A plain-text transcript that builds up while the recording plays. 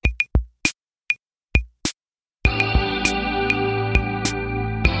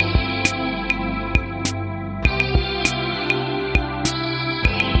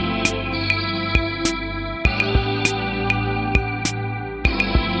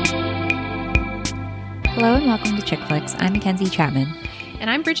Hello and welcome to Chick Flicks. I'm Mackenzie Chapman. And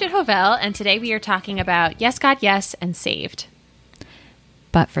I'm Bridget Hovell, and today we are talking about Yes, God, Yes, and Saved.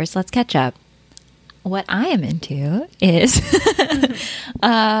 But first, let's catch up. What I am into is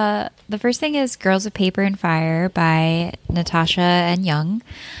the first thing is Girls of Paper and Fire by Natasha and Young.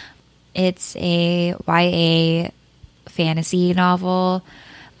 It's a YA fantasy novel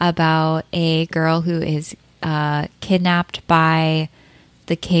about a girl who is kidnapped by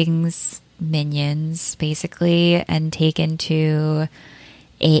the king's minions, basically, and taken to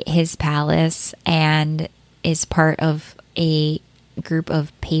his palace, and is part of a group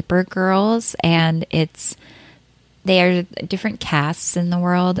of paper girls, and they are different castes in the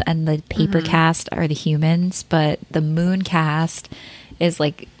world, and the paper caste are the humans, but the moon caste is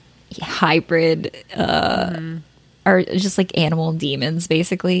like hybrid are just like animal demons,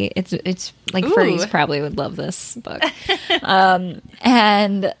 basically. It's like Ooh. furries probably would love this book.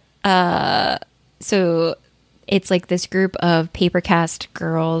 So it's like this group of paper cast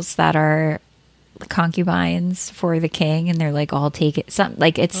girls that are concubines for the king, and they're like all taken. Some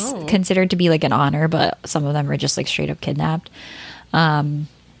like it's considered to be like an honor, but some of them are just like straight up kidnapped. And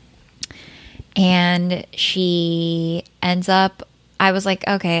she ends up. I was like,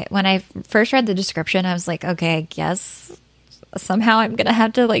 okay. When I first read the description, I was like, okay, I guess somehow I'm gonna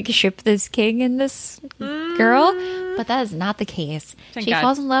have to like ship this king and this girl, but that is not the case. Thank she God.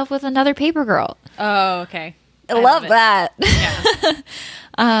 falls in love with another paper girl. Oh, okay. I love it. that.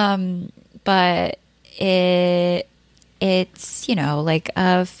 Yeah. But it's like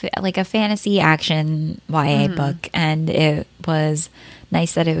a fantasy action YA book, and it was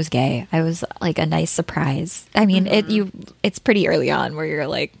nice that it was gay. I was like a nice surprise. I mean, it's pretty early on where you're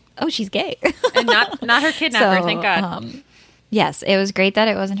like, oh, she's gay, And not her kidnapper, thank God. Yes, it was great that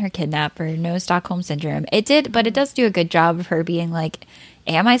it wasn't her kidnapper. No Stockholm syndrome. It did, but it does do a good job of her being like,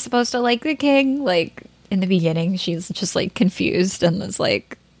 am I supposed to like the king? Like in the beginning, she's just like confused and was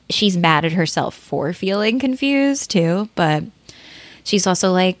like, she's mad at herself for feeling confused too. But she's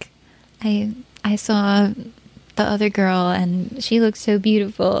also like, I saw the other girl and she looked so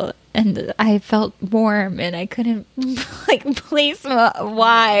beautiful and I felt warm and I couldn't like place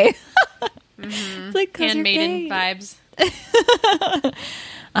why. It's like 'cause you're Handmaiden gay. vibes.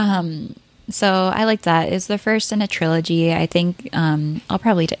 So I like that. It's the first in a trilogy. I think I'll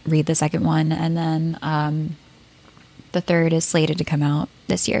probably read the second one, and then the third is slated to come out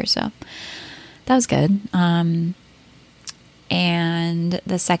this year. So that was good. And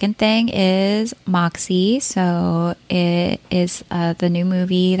the second thing is Moxie. So it is the new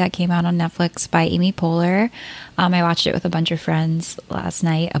movie that came out on Netflix by Amy Poehler. I watched it with a bunch of friends last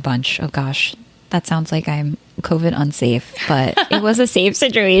night. A bunch. Oh gosh, that sounds like I'm COVID unsafe, but it was a safe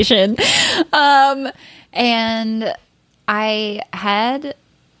situation. And I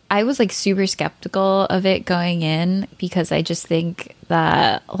was like super skeptical of it going in because I just think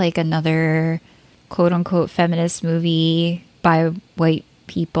that like another quote unquote feminist movie by white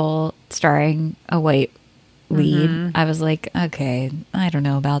people starring a white lead, I was like, okay, I don't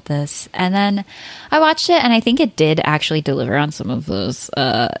know about this. And then I watched it, and I think it did actually deliver on some of those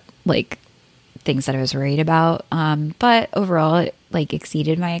like things that I was worried about. But overall, it like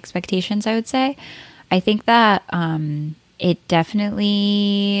exceeded my expectations, I would say. I think that it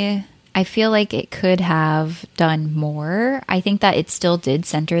definitely, I feel like it could have done more. I think that it still did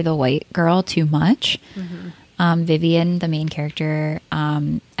center the white girl too much. Vivian, the main character,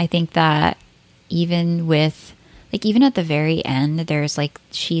 I think that even at the very end, there's like,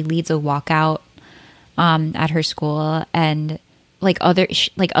 she leads a walkout at her school, and like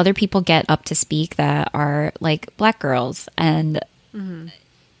other people get up to speak that are like black girls, and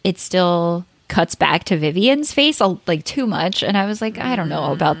it still cuts back to Vivian's face like too much, and I was like, I don't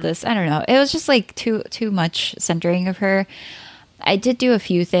know about this. I don't know. It was just like too much centering of her. I did do a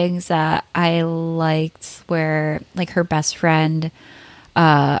few things that I liked, where like her best friend,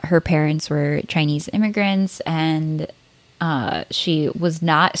 her parents were Chinese immigrants, and she was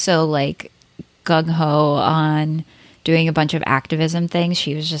not so like gung-ho on doing a bunch of activism things.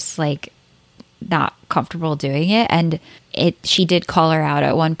 She was just like not comfortable doing it, and she did call her out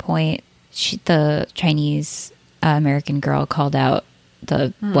at one point. The Chinese American girl called out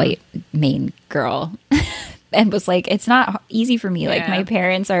the white main girl and was like, it's not easy for me. Like, my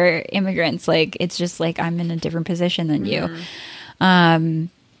parents are immigrants. Like, it's just like I'm in a different position than you.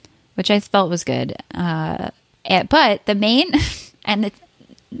 Which I felt was good. But the main and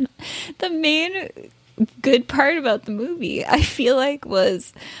the main good part about the movie, I feel like,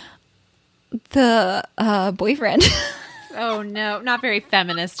 was the boyfriend. Oh no, not very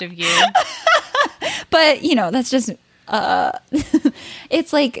feminist of you. But, you know, that's just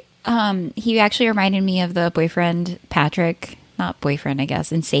it's like He actually reminded me of the boyfriend Patrick, not boyfriend, I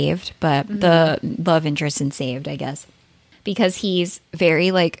guess, in Saved, but the love interest in Saved, I guess, because he's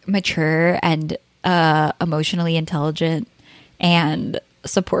very like mature and emotionally intelligent and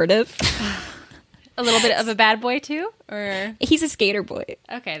supportive. A little bit of a bad boy too, or He's a skater boy.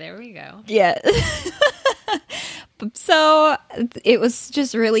 okay, there we go. Yeah. So it was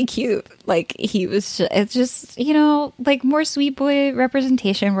just really cute. Like it's just, like more sweet boy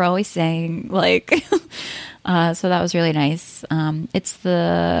representation. We're always saying like, so that was really nice.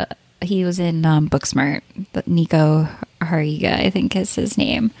 He was in Booksmart, Nico Hariga, I think is his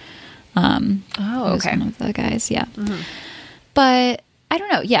name. Oh, He was okay. one of the guys. Yeah. But I don't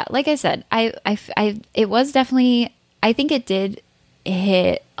know. Yeah. Like I said, it was definitely, I think it did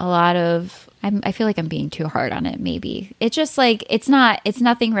hit a lot of, I feel like I'm being too hard on it. Maybe it's just like, it's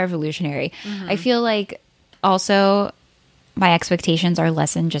nothing revolutionary. I feel like also my expectations are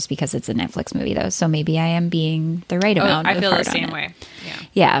lessened just because it's a Netflix movie though. So maybe I am being the right amount. I feel hard the on same it. way.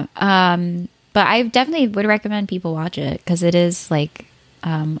 Yeah. Yeah. But I definitely would recommend people watch it because it is like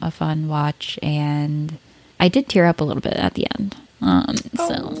a fun watch, and I did tear up a little bit at the end.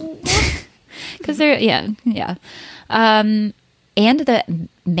 So because yeah. And the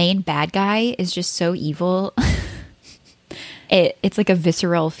main bad guy is just so evil. It's like a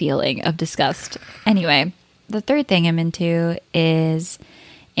visceral feeling of disgust. Anyway, the third thing I'm into is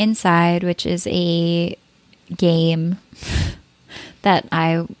Inside, which is a game that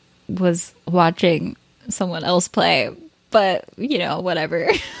I was watching someone else play, but whatever.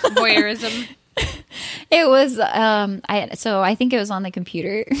 Voyeurism. It was I think it was on the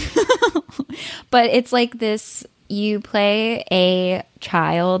computer. But it's like this, you play a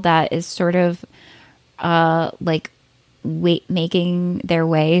child that is sort of making their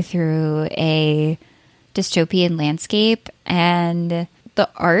way through a dystopian landscape, and the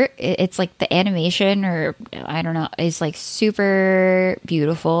art, it's like the animation, or I don't know, is like super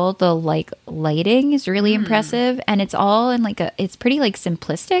beautiful. The like lighting is really impressive, and it's all in like it's pretty like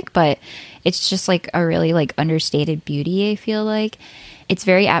simplistic, but it's just like a really like understated beauty. I feel like it's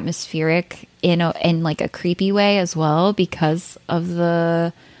very atmospheric in like a creepy way as well, because of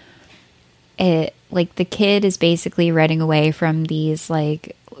the kid is basically running away from these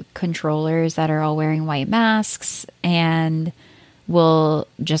like controllers that are all wearing white masks and will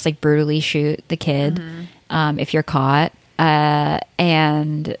just like brutally shoot the kid if you're caught.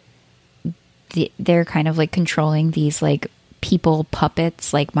 And they're kind of like controlling these like people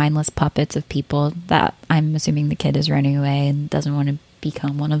puppets, like mindless puppets of people that I'm assuming the kid is running away and doesn't want to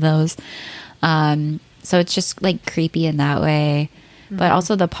become one of those. So it's just like creepy in that way. But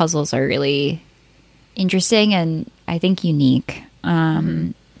also the puzzles are really interesting and I think unique.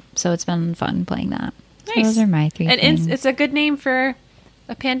 So it's been fun playing that. So Nice. those are my three things. And it's a good name for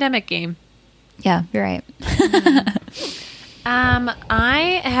a pandemic game. Yeah, you're right.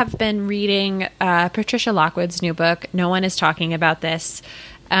 I have been reading Patricia Lockwood's new book. No one is talking about this.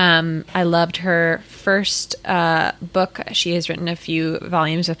 I loved her first book. She has written a few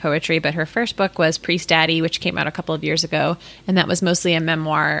volumes of poetry, but her first book was Priest Daddy, which came out a couple of years ago, and that was mostly a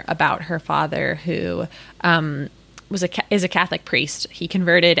memoir about her father, who is a Catholic priest. He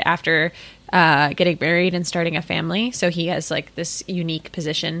converted after getting married and starting a family, so he has like this unique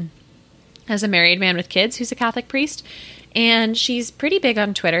position as a married man with kids who's a Catholic priest. And she's pretty big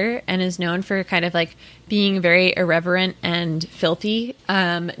on Twitter and is known for kind of like being very irreverent and filthy.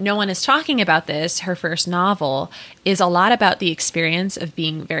 No One is Talking About This, her first novel, is a lot about the experience of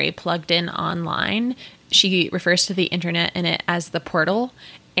being very plugged in online. She refers to the internet in it as the portal.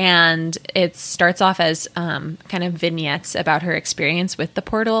 And it starts off as kind of vignettes about her experience with the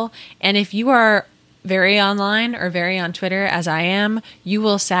portal. And if you are very online or very on Twitter, as I am, you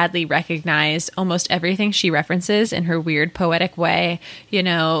will sadly recognize almost everything she references in her weird poetic way. You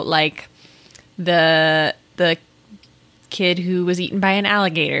know, like the kid who was eaten by an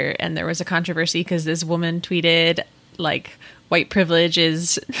alligator, and there was a controversy because this woman tweeted like white privilege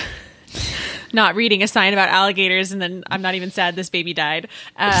is not reading a sign about alligators, and then I'm not even sad this baby died.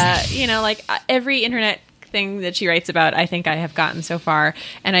 You know, like every internet thing that she writes about, I think I have gotten so far.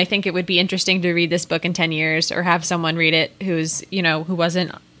 And I think it would be interesting to read this book in 10 years or have someone read it who's, you know, who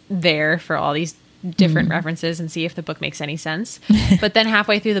wasn't there for all these different references and see if the book makes any sense. But then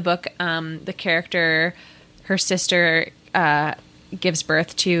halfway through the book, the character, her sister, gives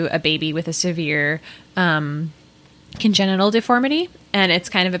birth to a baby with a severe congenital deformity. And it's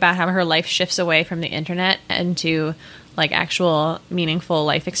kind of about how her life shifts away from the internet into like actual meaningful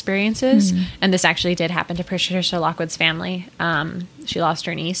life experiences. And this actually did happen to Patricia Lockwood's family. She lost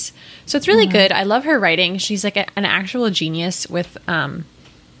her niece. So it's really good. I love her writing. She's like an actual genius with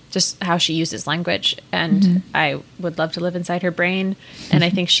just how she uses language. And I would love to live inside her brain. And I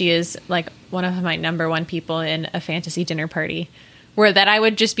think she is like one of my number one people in a fantasy dinner party where that I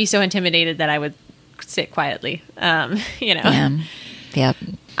would just be so intimidated that I would sit quietly, you know? Yeah. Yep.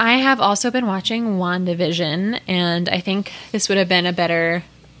 I have also been watching WandaVision, and I think this would have been a better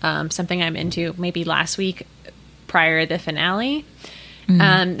something I'm into maybe last week prior to the finale.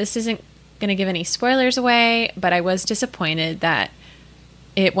 This isn't going to give any spoilers away, but I was disappointed that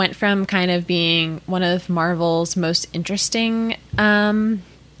it went from kind of being one of Marvel's most interesting,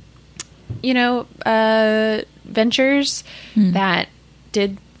 ventures that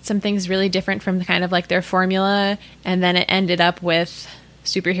did some things really different from kind of like their formula, and then it ended up with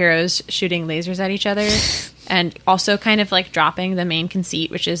superheroes shooting lasers at each other and also kind of like dropping the main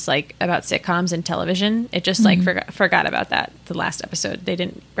conceit, which is like about sitcoms and television. It just like forgot about that the last episode. They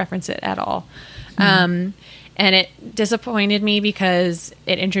didn't reference it at all. And it disappointed me because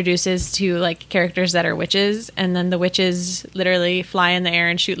it introduces to like characters that are witches, and then the witches literally fly in the air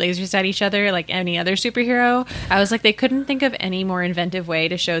and shoot lasers at each other like any other superhero. I was like, they couldn't think of any more inventive way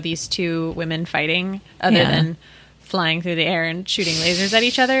to show these two women fighting other than flying through the air and shooting lasers at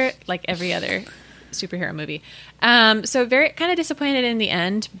each other like every other superhero movie. So very kind of disappointed in the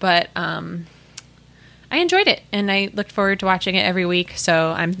end, but I enjoyed it and I looked forward to watching it every week.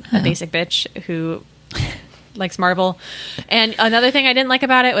 So I'm a basic bitch who likes Marvel. And another thing I didn't like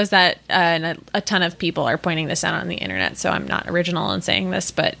about it was that a ton of people are pointing this out on the internet, so I'm not original in saying this,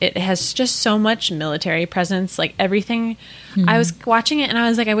 but it has just so much military presence, like everything. I was watching it and I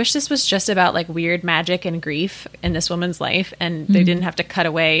was like, I wish this was just about like weird magic and grief in this woman's life, and they didn't have to cut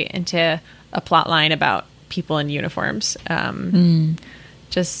away into a plot line about people in uniforms.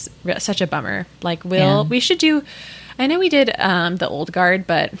 Just such a bummer. Like, we should do, I know we did the Old Guard,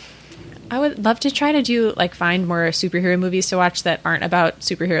 but I would love to try to do like find more superhero movies to watch that aren't about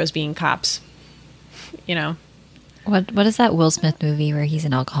superheroes being cops. You know, what is that Will Smith movie where he's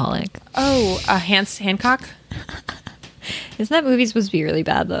an alcoholic? Oh, Hancock. Isn't that movie supposed to be really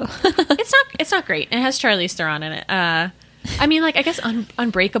bad though? It's not great. It has Charlize Theron in it. I mean, like I guess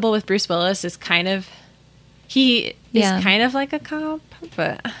Unbreakable with Bruce Willis is kind of kind of like a cop,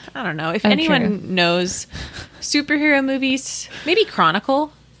 but I don't know if anyone knows superhero movies. Maybe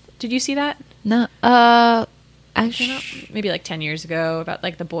Chronicle. Did you see that? No. Maybe like 10 years ago about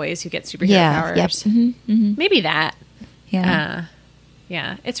like the boys who get superhero powers. Yep. Maybe that. Yeah.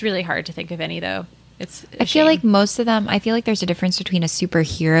 Yeah. It's really hard to think of any though. I feel like most of them, I feel like there's a difference between a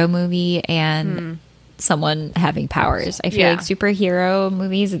superhero movie and someone having powers. I feel like superhero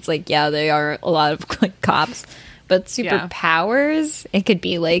movies, it's like, they are a lot of like cops. But superpowers, it could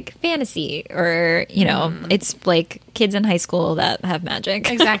be like fantasy or, it's like kids in high school that have magic.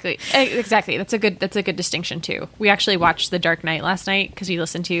 Exactly. That's a good distinction too. We actually watched The Dark Knight last night because we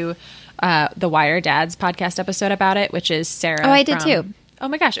listened to the Wire Dad's podcast episode about it, which is Sarah. Oh, I did too. Oh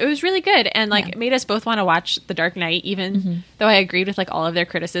my gosh, it was really good, and like it made us both want to watch The Dark Knight, even though I agreed with like all of their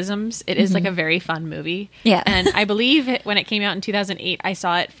criticisms. It is like a very fun movie. Yeah, and I believe when it came out in 2008, I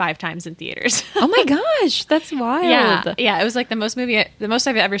saw it 5 times in theaters. Oh my gosh, that's wild. Yeah, it was like the most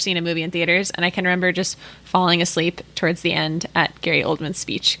I've ever seen a movie in theaters, and I can remember just falling asleep towards the end at Gary Oldman's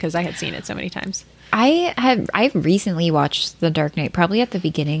speech because I had seen it so many times. I've recently watched The Dark Knight, probably at the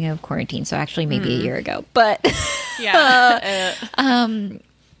beginning of quarantine, so actually maybe a year ago. But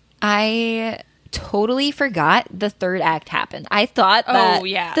I totally forgot the third act happened. I thought that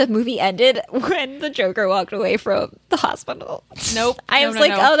the movie ended when the Joker walked away from the hospital. Nope. I was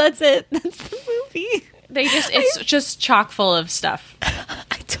like, oh, that's it. That's the movie. It's just chock full of stuff.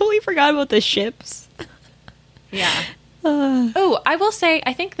 I totally forgot about the ships. Yeah. I will say,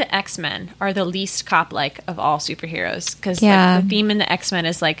 I think the X-Men are the least cop-like of all superheroes because like, the theme in the X-Men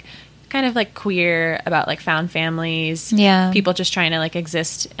is like kind of like queer about like found families, people just trying to like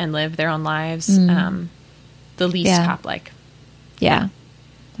exist and live their own lives. The least cop-like. Yeah,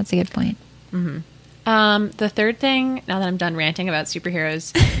 that's a good point. The third thing, now that I'm done ranting about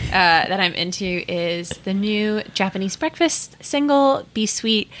superheroes, that I'm into is the new Japanese Breakfast single, Be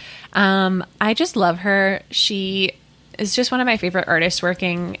Sweet. I just love her. She is just one of my favorite artists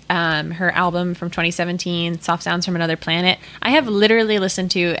working. Her album from 2017, Soft Sounds from Another Planet, I have literally listened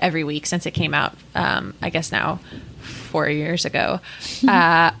to every week since it came out, I guess now 4 years ago.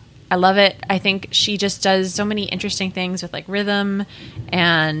 I love it. I think she just does so many interesting things with like rhythm,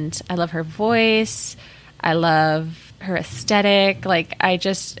 and I love her voice. I love her aesthetic. Like I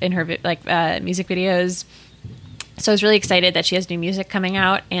just, in her music videos. So I was really excited that she has new music coming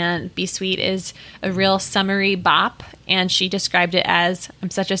out, and Be Sweet is a real summery bop. And she described it as, I'm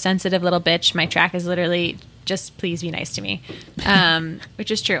such a sensitive little bitch. My track is literally just please be nice to me,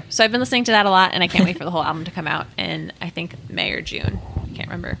 which is true. So I've been listening to that a lot, and I can't wait for the whole album to come out in, I think, May or June. I can't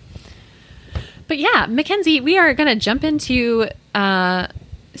remember. But yeah, Mackenzie, we are going to jump into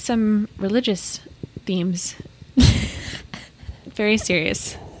some religious themes. Very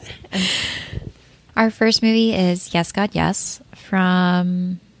serious. And our first movie is Yes, God, Yes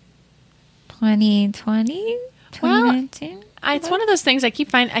from 2020, 2019. Well, it's one of those things I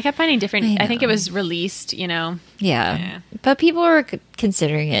kept finding different. I think it was released, Yeah. But people were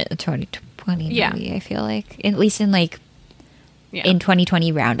considering it a 2020 movie, I feel like. At least in in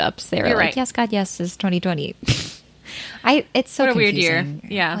 2020 roundups. They were You're like, right. Yes, God, Yes is 2020. It's so what a weird confusing.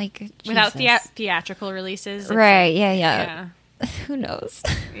 year. Yeah. Like, without Jesus. theatrical releases. It's Right, like, yeah. Who knows?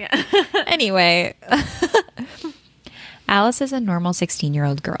 Yeah. Anyway, Alice is a normal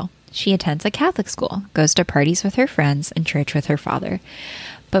 16-year-old girl. She attends a Catholic school, goes to parties with her friends, and church with her father.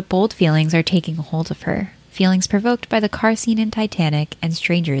 But bold feelings are taking a hold of her. Feelings provoked by the car scene in Titanic and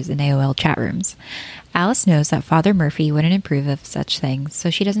strangers in AOL chat rooms. Alice knows that Father Murphy wouldn't approve of such things, so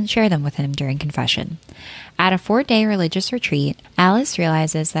she doesn't share them with him during confession. At a 4-day religious retreat, Alice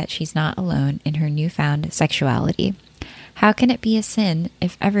realizes that she's not alone in her newfound sexuality. How can it be a sin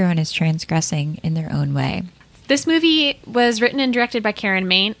if everyone is transgressing in their own way? This movie was written and directed by Karen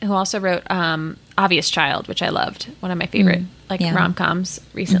Maine, who also wrote Obvious Child, which I loved. One of my favorite rom-coms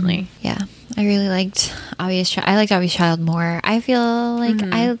recently. Yeah, I really liked Obvious Child. I liked Obvious Child more. I feel like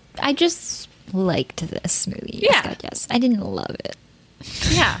I just liked this movie. Yeah. Yes, God, yes. I didn't love it.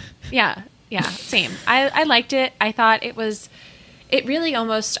 Yeah, same. I liked it. I thought it really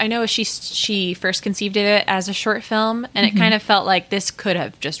almost, I know she first conceived of it as a short film, and it kind of felt like this could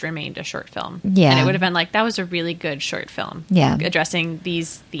have just remained a short film. Yeah. And it would have been like, that was a really good short film. Yeah. Addressing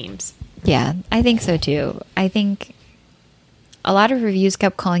these themes. Yeah, I think so too. I think a lot of reviews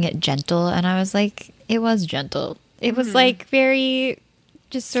kept calling it gentle, and I was like, it was gentle. It was like very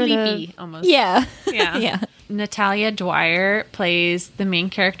just sort Sleepy, of almost. Yeah. Yeah. Yeah. Natalia Dwyer plays the main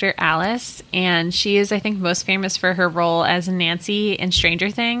character Alice, and she is, I think, most famous for her role as Nancy in Stranger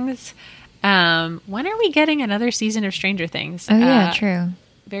Things. When are we getting another season of Stranger Things? Oh yeah, true.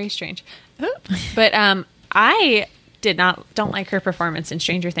 Very strange. But I don't like her performance in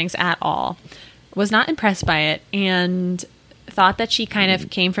Stranger Things at all. Was not impressed by it, and thought that she kind of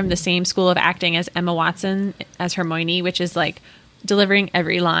came from the same school of acting as Emma Watson as Hermione, which is like delivering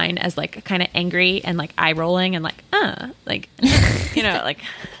every line as like kind of angry and like eye rolling and like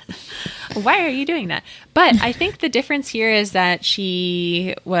why are you doing that? But I think the difference here is that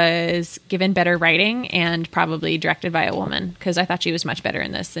she was given better writing and probably directed by a woman, because I thought she was much better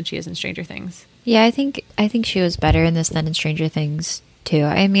in this than she is in Stranger Things. Yeah, I think she was better in this than in Stranger Things too.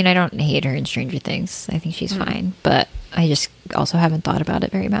 I mean, I don't hate her in Stranger Things. I think she's fine, but I just also haven't thought about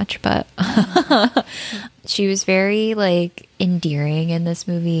it very much. But she was very like endearing in this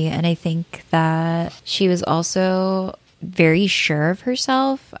movie, and I think that she was also very sure of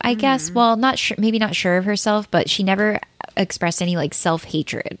herself, I guess. Well, maybe not sure of herself, but she never expressed any like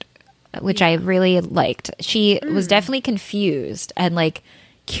self-hatred, which I really liked. She was definitely confused and like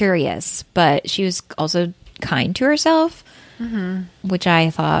curious, but she was also kind to herself, which I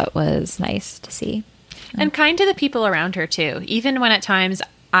thought was nice to see. And kind to the people around her too, even when at times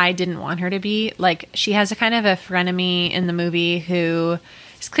I didn't want her to be. Like, she has a kind of a frenemy in the movie who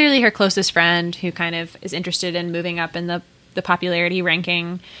is clearly her closest friend, who kind of is interested in moving up in the popularity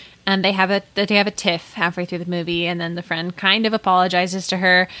ranking. And they have a tiff halfway through the movie, and then the friend kind of apologizes to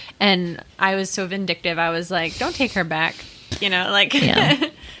her. And I was so vindictive. I was like, don't take her back.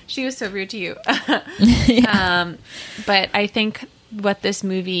 She was so rude to you. But I think what this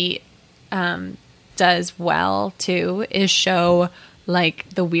movie does well too is show like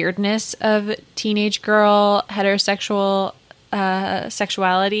the weirdness of teenage girl heterosexual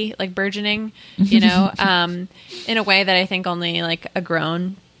sexuality, like burgeoning, in a way that I think only like a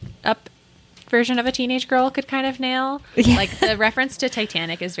grown up version of a teenage girl could kind of nail. Like, the reference to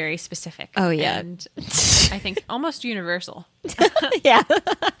Titanic is very specific. Oh yeah. And I think almost universal. Yeah.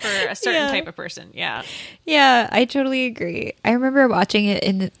 For a certain type of person. Yeah. Yeah, I totally agree. I remember watching it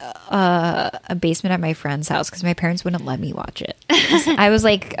in a basement at my friend's house because my parents wouldn't let me watch it. I was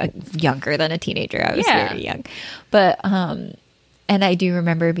like younger than a teenager. I was very young. But, and I do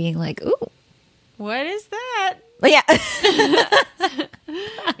remember being like, ooh. What is that? Yeah.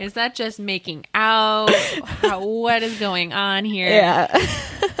 Is that just making out? What is going on here? Yeah.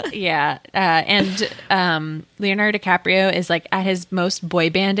 Yeah. And Leonardo DiCaprio is like at his most boy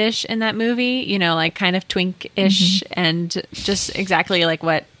bandish in that movie, like kind of twink-ish, and just exactly like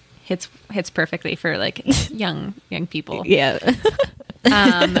what hits perfectly for like young people. Yeah.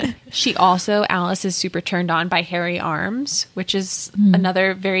 Alice is super turned on by hairy arms, which is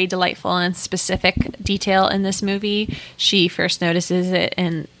another very delightful and specific detail in this movie. She first notices it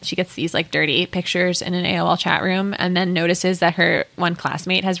and she gets these like dirty pictures in an AOL chat room, and then notices that her one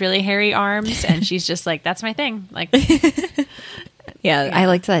classmate has really hairy arms, and she's just like, that's my thing. Like, yeah, I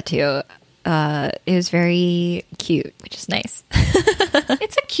liked that too. It was very cute, which is nice.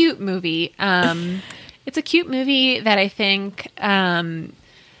 It's a cute movie. It's a cute movie that I think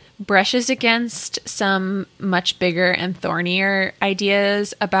brushes against some much bigger and thornier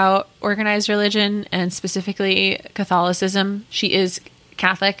ideas about organized religion, and specifically Catholicism. She is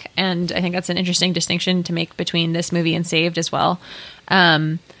Catholic, and I think that's an interesting distinction to make between this movie and Saved as well.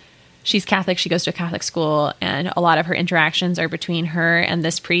 She's Catholic. She goes to a Catholic school, and a lot of her interactions are between her and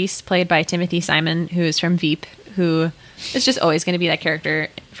this priest played by Timothy Simon, who is from Veep, who is just always going to be that character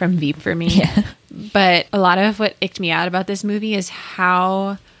from Veep for me. Yeah. But a lot of what icked me out about this movie is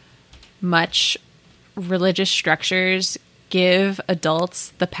how much religious structures give adults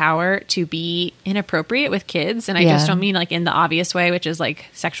the power to be inappropriate with kids. And I just don't mean like in the obvious way, which is like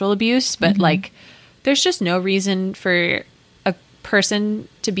sexual abuse, but like there's just no reason for person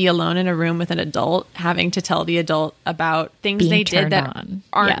to be alone in a room with an adult having to tell the adult about things being they did that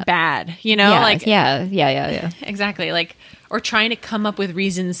aren't bad, you know? Exactly. Like, or trying to come up with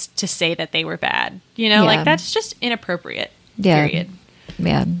reasons to say that they were bad, you know? Like, that's just inappropriate, period.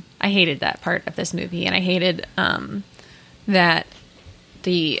 Yeah. I hated that part of this movie, and I hated that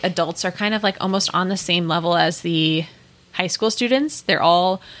the adults are kind of like almost on the same level as the high school students. They're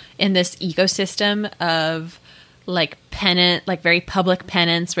all in this ecosystem of like penance, like very public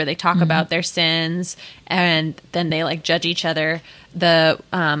penance, where they talk about their sins, and then they like judge each other. The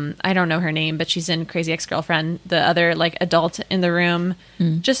I don't know her name, but she's in Crazy Ex-Girlfriend. The other like adult in the room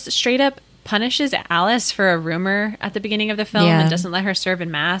just straight up punishes Alice for a rumor at the beginning of the film and doesn't let her serve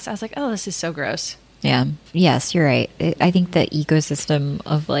in mass. I was like, oh, this is so gross. Yeah. Yes, you're right. I think the ecosystem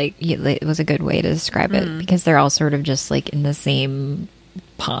of like, it was a good way to describe it, because they're all sort of just like in the same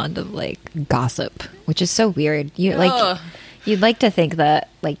pond of like gossip, which is so weird. You'd like to think that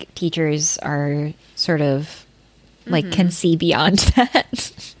like teachers are sort of like can see beyond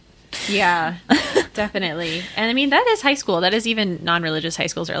that. Yeah, definitely. And I mean, that is high school. That is even non-religious high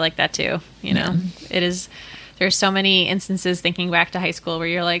schools are like that too. You know, it is. There's so many instances thinking back to high school where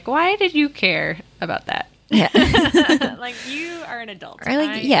you're like, why did you care about that? Yeah. Like, you are an adult. Or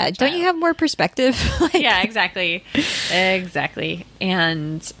like, don't you have more perspective? Like, yeah, exactly. Exactly.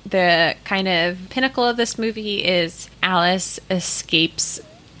 And the kind of pinnacle of this movie is Alice escapes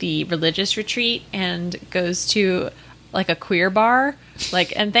the religious retreat and goes to like a queer bar.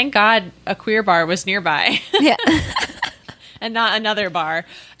 Like, and thank God a queer bar was nearby. Yeah. And not another bar.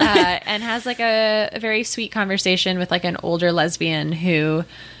 And has like a very sweet conversation with like an older lesbian who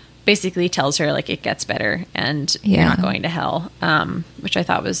basically tells her like it gets better and you're not going to hell, which I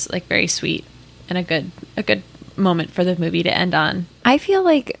thought was like very sweet and a good moment for the movie to end on. I feel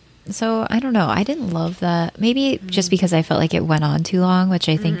like, so I don't know, I didn't love that, maybe just because I felt like it went on too long, which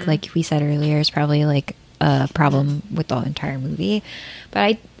I think like we said earlier is probably like a problem with the entire movie.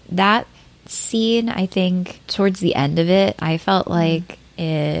 But that scene, I think towards the end of it, I felt like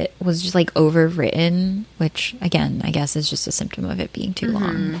it was just like overwritten, which again, I guess is just a symptom of it being too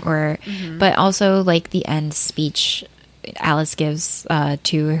long. Or, but also like the end speech Alice gives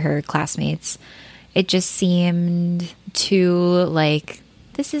to her classmates, it just seemed too like,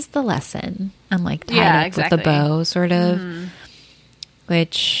 this is the lesson, and like tied up with the bow, sort of,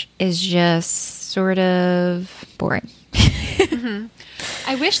 which is just sort of boring.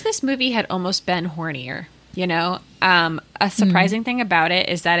 I wish this movie had almost been hornier. You know, a surprising thing about it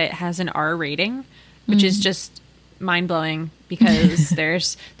is that it has an R rating, which is just mind blowing, because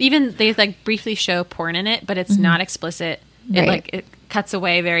they like briefly show porn in it, but it's not explicit. Right. It cuts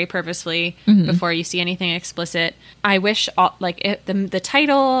away very purposefully before you see anything explicit. I wish the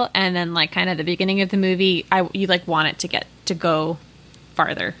title and then like kind of the beginning of the movie, you like want it to go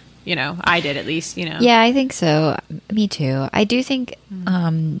farther. You know, I did at least, you know. Yeah, I think so. Me too. I do think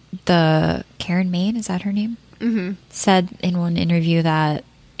the Karen Maine, is that her name? Said in one interview that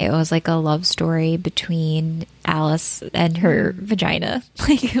it was like a love story between Alice and her vagina.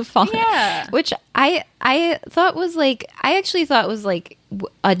 Which I thought was like, I actually thought was like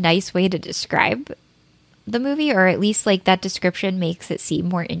a nice way to describe the movie, or at least like that description makes it seem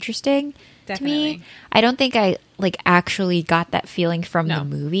more interesting. Definitely. To me. I don't think I like actually got that feeling from the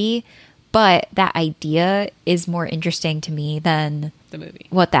movie, but that idea is more interesting to me than the movie.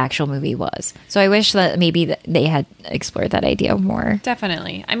 what the actual movie was. So I wish that maybe they had explored that idea more.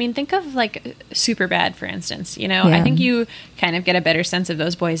 Definitely. I mean, think of like Superbad, for instance. You know, Yeah. I think you kind of get a better sense of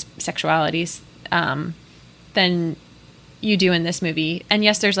those boys' sexualities than you do in this movie. And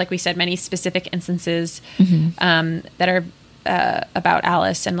yes, there's, like we said, many specific instances that are about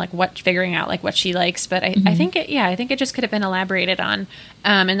Alice and like figuring out like what she likes. But I think it just could have been elaborated on.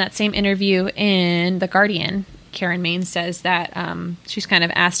 In that same interview in The Guardian, Karen Maine says that she's kind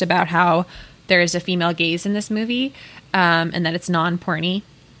of asked about how there is a female gaze in this movie and that it's non-porny.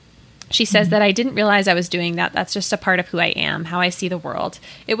 She says that I didn't realize I was doing that. That's just a part of who I am, how I see the world.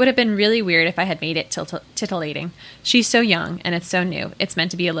 It would have been really weird if I had made it titillating. She's so young and it's so new. It's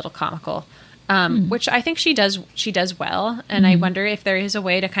meant to be a little comical, which I think she does well. And I wonder if there is a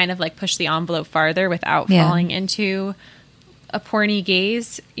way to kind of like push the envelope farther without falling into a porny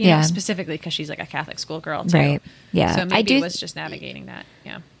gaze, you know, specifically because she's like a Catholic schoolgirl too. Right. Yeah. So maybe it was just navigating that.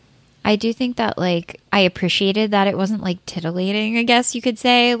 Yeah. I do think that like I appreciated that it wasn't like titillating, I guess you could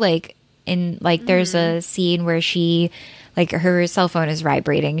say. Like in like there's a scene where she like her cell phone is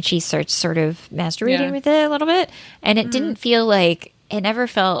vibrating. She starts sort of masturbating with it a little bit, and it didn't feel like it never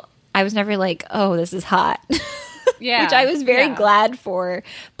felt. I was never like, oh, this is hot. Yeah, which I was very glad for.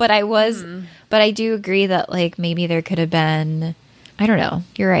 But I was, but I do agree that like maybe there could have been. I don't know.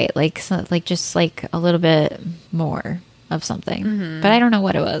 You're right. Like just like a little bit more of something, but I don't know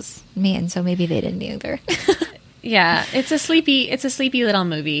what it was. And so maybe they didn't either. Yeah, it's a sleepy little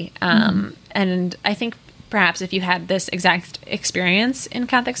movie. And I think perhaps if you had this exact experience in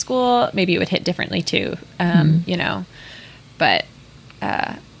Catholic school, maybe it would hit differently too. You know, but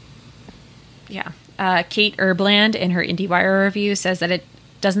Kate Erbland in her IndieWire review says that it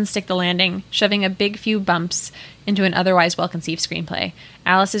doesn't stick the landing, shoving a big few bumps into an otherwise well-conceived screenplay.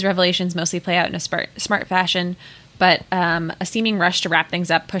 Alice's revelations mostly play out in a smart fashion, but a seeming rush to wrap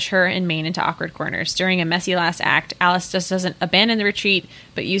things up push her and Maine into awkward corners. During a messy last act, Alice just doesn't abandon the retreat,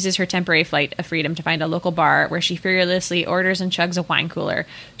 but uses her temporary flight of freedom to find a local bar where she fearlessly orders and chugs a wine cooler.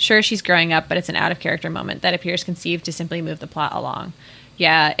 Sure, she's growing up, but it's an out-of-character moment that appears conceived to simply move the plot along.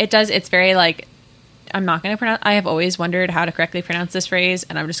 Yeah, it does. It's very like, I'm not going to pronounce, I have always wondered how to correctly pronounce this phrase,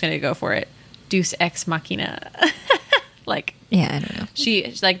 and I'm just going to go for it. Deus ex machina. Like, yeah, I don't know.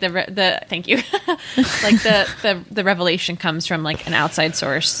 She's like the thank you. Like the revelation comes from like an outside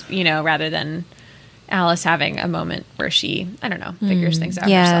source, you know, rather than Alice having a moment where she, I don't know, figures things out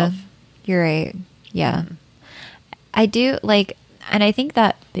herself. You're right. Yeah. I do like, and I think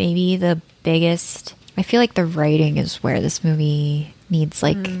that maybe the biggest, I feel like the writing is where this movie needs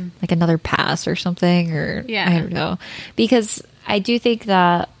like another pass or something, or I don't know, because I do think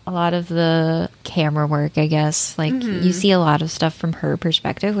that a lot of the camera work, I guess, like you see a lot of stuff from her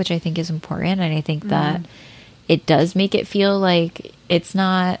perspective, which I think is important. And I think that it does make it feel like it's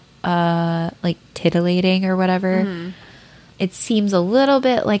not like titillating or whatever. It seems a little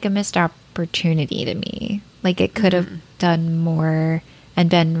bit like a missed opportunity to me. Like it could have done more and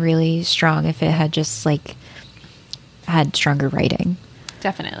been really strong if it had just like had stronger writing.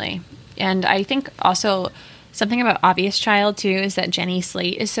 Definitely. And I think also something about Obvious Child, too, is that Jenny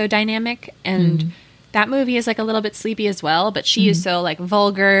Slate is so dynamic. And that movie is, like, a little bit sleepy as well. But she is so, like,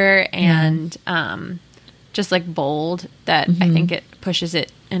 vulgar and just, like, bold that I think it pushes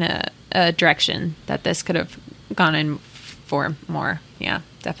it in a direction that this could have gone in for more. Yeah,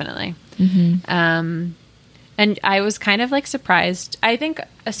 definitely. And I was kind of, like, surprised. I think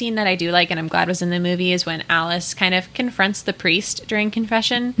a scene that I do like and I'm glad was in the movie is when Alice kind of confronts the priest during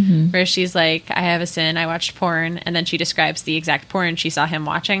confession, where she's like, I have a sin, I watched porn, and then she describes the exact porn she saw him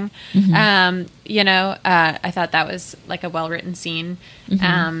watching. You know, I thought that was, like, a well-written scene.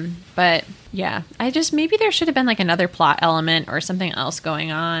 But, yeah, maybe there should have been, like, another plot element or something else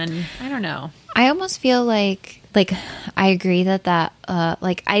going on. I don't know. I almost feel like I agree that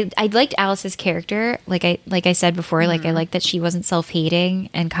like I liked Alice's character, like I said before, like I liked that she wasn't self-hating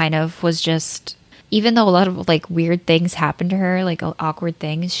and kind of was just, even though a lot of like weird things happened to her, like awkward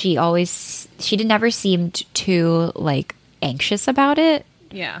things, she never seemed too like anxious about it,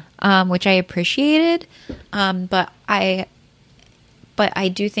 which I appreciated, but I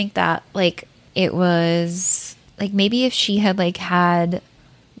do think that like it was like maybe if she had like had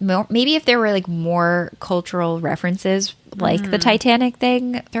maybe if there were like more cultural references like the Titanic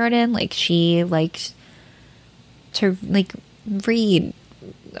thing thrown in, like she liked to like read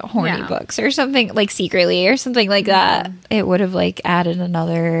horny books or something, like secretly or something like that, it would have like added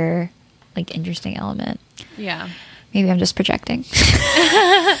another like interesting element. Yeah. Maybe I'm just projecting.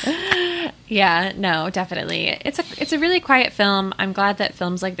 Yeah, no, definitely. It's a really quiet film. I'm glad that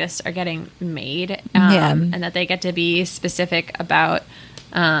films like this are getting made, and that they get to be specific about,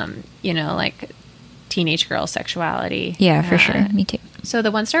 like teenage girl sexuality. Yeah, for sure. Me too. So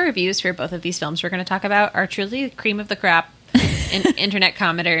the 1-star reviews for both of these films we're going to talk about are truly cream of the crop. Internet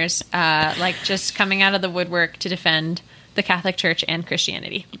commenters, just coming out of the woodwork to defend the Catholic Church and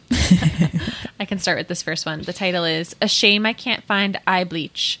Christianity. I can start with this first one. The title is "A Shame I Can't Find Eye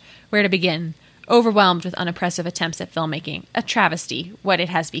Bleach. Where to Begin? Overwhelmed with unoppressive attempts at filmmaking. A travesty, what it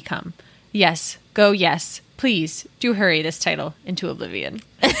has become. Yes, go yes. Please, do hurry this title into oblivion."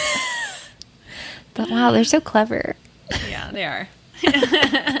 But wow, they're so clever. Yeah, they are.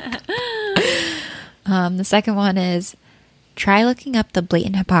 The second one is, try looking up the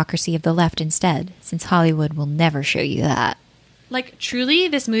blatant hypocrisy of the left instead, since Hollywood will never show you that. Like, truly,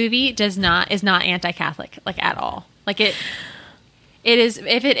 this movie is not anti-Catholic, like, at all. Like, it is.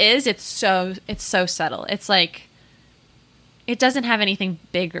 If it is, it's so subtle. It's like, it doesn't have anything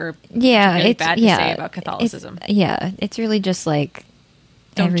big or really bad to say about Catholicism. It's really just like,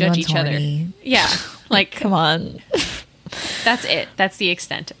 don't judge each horny. other. Yeah, like, come on. That's it. That's the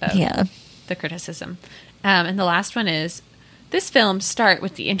extent of the criticism. And the last one is, this film start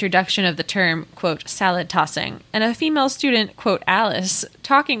with the introduction of the term, quote, salad tossing, and a female student, quote, Alice,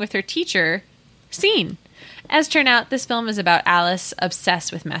 talking with her teacher, scene. As turned out, this film is about Alice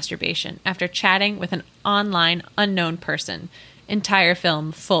obsessed with masturbation after chatting with an online unknown person. Entire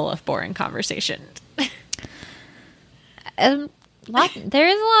film full of boring conversation. There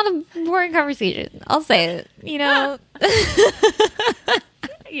is a lot of boring conversation. I'll say it.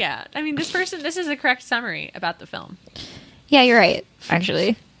 Yeah. I mean, this is a correct summary about the film. Yeah, you're right,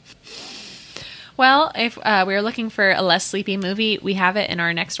 actually. Well, if we were looking for a less sleepy movie, we have it in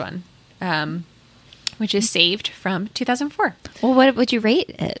our next one, which is Saved from 2004. Well, what would you rate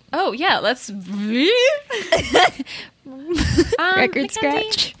it? Oh, yeah, let's... Record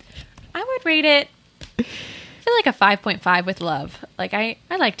scratch. I would rate it, I feel like a 5.5 with love. Like, I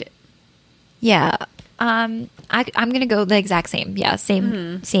liked it. Yeah. I'm going to go the exact same. Yeah,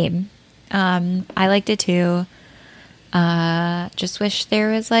 same. I liked it too. Just wish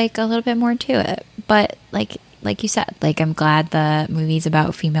there was like a little bit more to it. But like you said, like, I'm glad the movies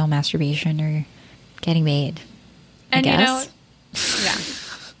about female masturbation are getting made. And yeah.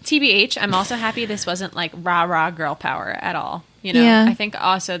 TBH, I'm also happy this wasn't like rah girl power at all. Yeah. I think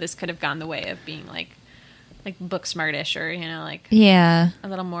also this could have gone the way of being like book smartish or, a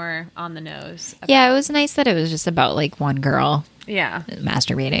little more on the nose. Yeah, it was nice that it was just about like one girl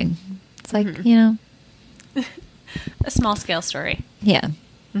masturbating. It's like, a small scale story. Yeah.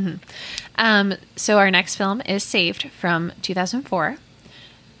 Mm-hmm. So our next film is Saved from 2004.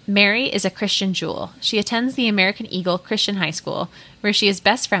 Mary is a Christian jewel. She attends the American Eagle Christian High School, where she is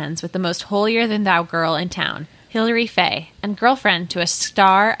best friends with the most holier-than-thou girl in town, Hilary Faye, and girlfriend to a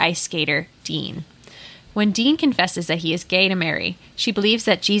star ice skater, Dean. When Dean confesses that he is gay to Mary, she believes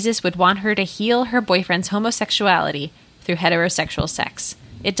that Jesus would want her to heal her boyfriend's homosexuality through heterosexual sex.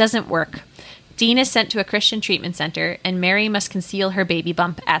 It doesn't work. Dean is sent to a Christian treatment center, and Mary must conceal her baby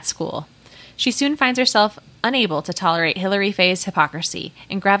bump at school. She soon finds herself unable to tolerate Hilary Faye's hypocrisy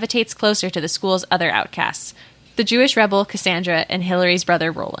and gravitates closer to the school's other outcasts, the Jewish rebel Cassandra and Hilary's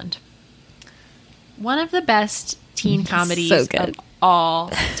brother Roland. One of the best teen comedies of all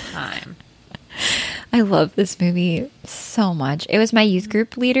time. I love this movie so much. It was my youth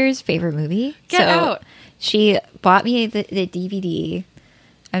group leader's favorite movie. Get out. She bought me the DVD,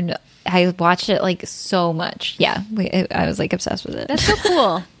 and I watched it like so much. Yeah, I was like obsessed with it. That's so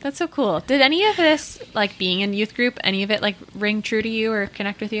cool. That's so cool. Did any of this, like being in youth group, any of it like ring true to you or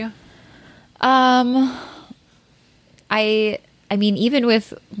connect with you? I mean, even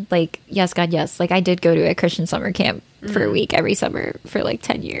with like Yes God Yes, like I did go to a Christian summer camp for a week every summer for like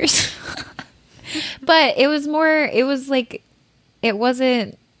 10 years. But it was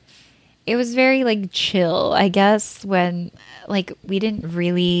very like chill, I guess, when like we didn't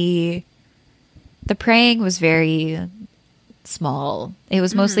really, the praying was very small. It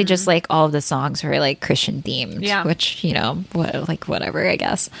was mostly just like all of the songs were like Christian themed, which, whatever, I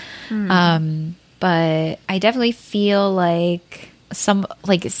guess. But I definitely feel like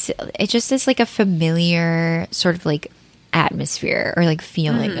it just is like a familiar sort of like atmosphere or like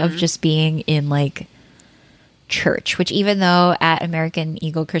feeling of just being in like church, which even though at American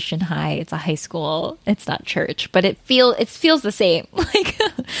Eagle Christian High it's a high school, it's not church, but it feels the same, like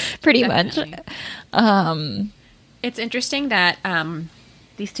pretty Definitely. much. It's interesting that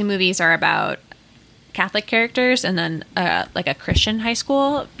these two movies are about Catholic characters and then like a Christian high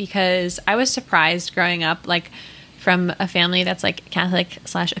school, because I was surprised growing up, like from a family that's like Catholic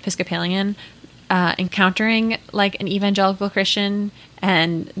 / Episcopalian, encountering like an evangelical Christian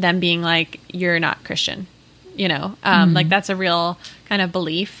and them being like, you're not Christian, you know, like that's a real kind of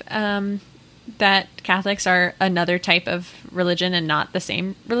belief, that Catholics are another type of religion and not the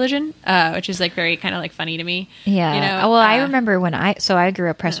same religion, which is like very kind of like funny to me. Yeah. You know, Well, I remember when I grew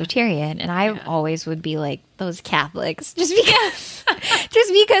up Presbyterian, and I always would be like, those Catholics, just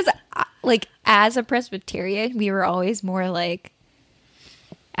because, like, as a Presbyterian, we were always more like,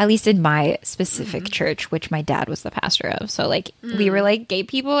 at least in my specific church, which my dad was the pastor of. So, like, we were like, gay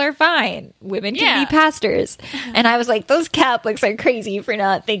people are fine. Women can be pastors. And I was like, those Catholics are crazy for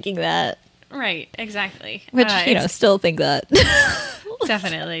not thinking that. Right, exactly. Which, still think that.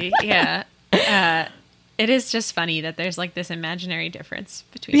 Definitely, yeah. It is just funny that there's like this imaginary difference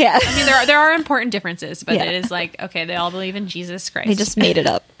between. Yeah. I mean, there are important differences, but it is like, okay, they all believe in Jesus Christ. They just made it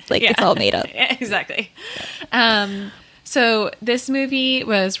up. Like, it's all made up. Yeah, exactly. So this movie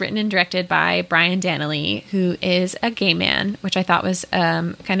was written and directed by Brian Dannelly, who is a gay man, which I thought was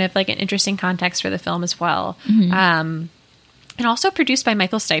kind of like an interesting context for the film as well. And also produced by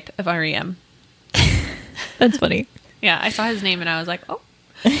Michael Stipe of REM. That's funny. Yeah, I saw his name and I was like, oh.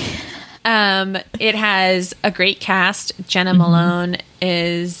 It has a great cast. Jenna Malone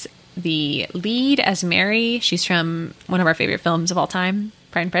is the lead as Mary. She's from one of our favorite films of all time,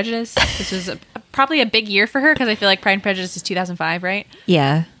 Pride and Prejudice. This was probably a big year for her because I feel like Pride and Prejudice is 2005, right?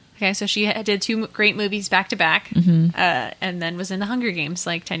 Yeah. Okay, so she did 2 great movies back to back, and then was in the Hunger Games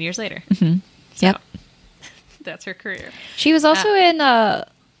like 10 years later. So, Yep. That's her career. She was also in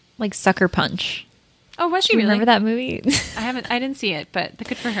like Sucker Punch. Oh, was she Do you really? remember that movie? I didn't see it, but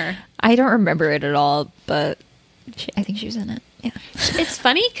good for her. I don't remember it at all, but I think she was in it. Yeah. It's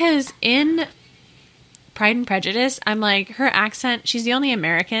funny because in Pride and Prejudice, I'm like, her accent, she's the only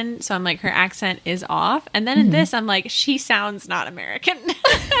American, so I'm like, her accent is off. And then in this, I'm like, she sounds not American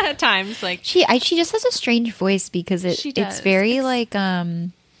at times. Like She just has a strange voice because She does. it's very It's- like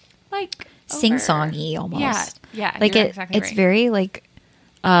over. sing-songy almost. Yeah, Like you're exactly it's right. very like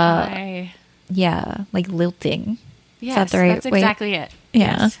I- yeah, like lilting. Yes, Is that the right that's way? exactly it.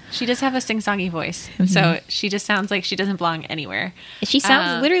 Yeah. Yes. She does have a sing-songy voice, so she just sounds like she doesn't belong anywhere. She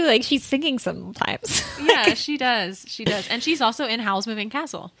sounds literally like she's singing sometimes. Yeah, she does. She does. And she's also in Howl's Moving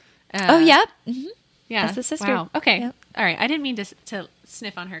Castle. Oh, yep. Mhm. Yeah. That's the sister. Wow. Okay. Yep. All right. I didn't mean to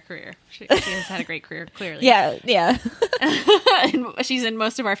sniff on her career. She has had a great career, clearly. Yeah, yeah. And she's in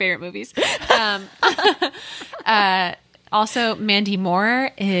most of our favorite movies. Also, Mandy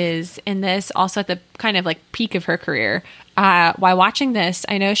Moore is in this, also at the kind of like peak of her career. While watching this,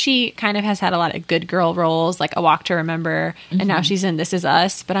 I know she kind of has had a lot of good girl roles, like A Walk to Remember, and now she's in This Is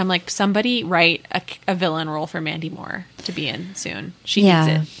Us. But I'm like, somebody write a villain role for Mandy Moore to be in soon. She needs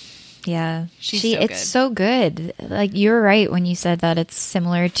it. Yeah. She's so it's good. so good. Like, you were right when you said that it's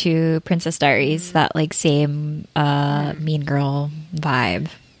similar to Princess Diaries, that like same mean girl vibe.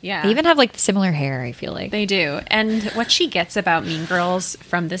 Yeah. They even have like similar hair, I feel like. They do. And what she gets about Mean Girls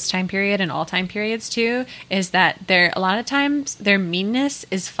from this time period and all time periods too is that a lot of times their meanness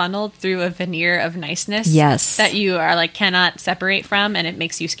is funneled through a veneer of niceness. Yes. That you are like cannot separate from, and it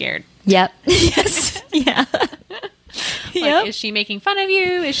makes you scared. Yep. Yes. Yeah. Like, is she making fun of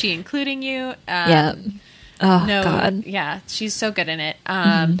you? Is she including you? Yeah. Oh, No, God. yeah, she's so good in it.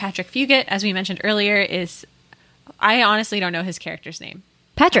 Patrick Fugit, as we mentioned earlier, I honestly don't know his character's name.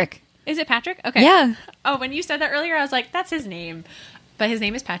 Patrick. Is it Patrick? Okay. Yeah. Oh, when you said that earlier, I was like, that's his name. But his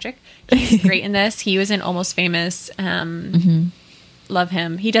name is Patrick. He's great in this. He was in Almost Famous. Love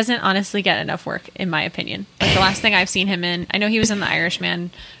him. He doesn't honestly get enough work, in my opinion. Like, the last thing I've seen him in, I know he was in The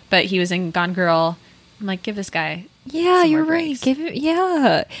Irishman, but he was in Gone Girl. I'm like, give this guy Yeah, some you're more right. breaks. Give him,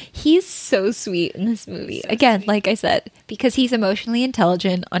 yeah. He's so sweet in this movie. Again, like I said, because he's emotionally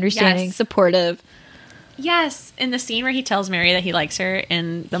intelligent, understanding, Yes. supportive. Yes, in the scene where he tells Mary that he likes her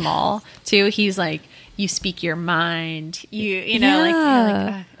in the mall, too, he's like, you speak your mind. You know, like, Yeah.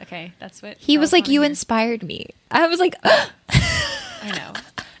 you're like, okay, that's what He was girls like, wanna you hear." inspired me. I was like, I know.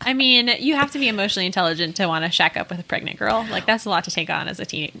 I mean, you have to be emotionally intelligent to want to shack up with a pregnant girl. Like, that's a lot to take on as a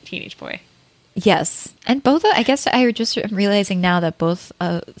teenage boy. yes. And both, I guess I just am realizing now that both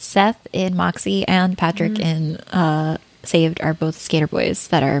Seth in Moxie and Patrick in Saved are both skater boys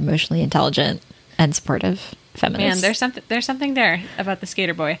that are emotionally intelligent and supportive feminists. Man, there's something there about the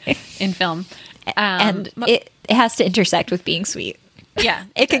skater boy in film. and it has to intersect with being sweet. Yeah,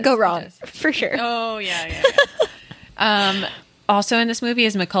 It could go does, wrong, does. for sure. Oh, yeah. Also in this movie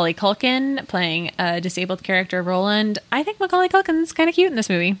is Macaulay Culkin playing a disabled character, Roland. I think Macaulay Culkin's kind of cute in this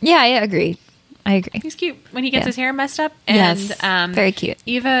movie. Yeah, I agree. I agree. He's cute when he gets Yeah. his hair messed up. And, Yes, very cute.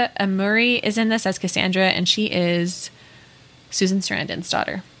 Eva Amuri is in this as Cassandra, and she is Susan Sarandon's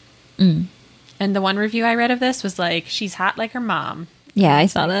daughter. Mm. And the one review I read of this was like, she's hot like her mom. Yeah, I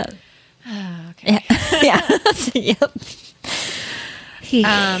saw that. Okay. Yeah. Yep.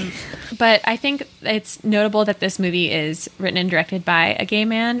 But I think it's notable that this movie is written and directed by a gay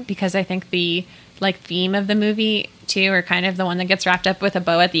man, because I think the like theme of the movie too, or kind of the one that gets wrapped up with a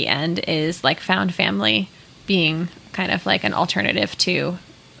bow at the end, is like found family being kind of like an alternative to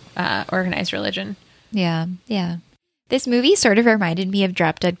organized religion. Yeah, yeah. This movie sort of reminded me of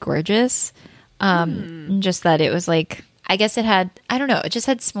Drop Dead Gorgeous. Just that it was like, I guess it had, I don't know, it just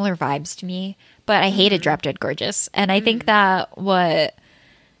had similar vibes to me. But I hated Drop Dead Gorgeous. And I think that what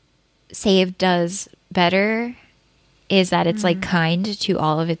Saved does better is that it's like kind to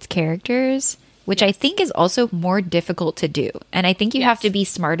all of its characters, which I think is also more difficult to do. And I think you have to be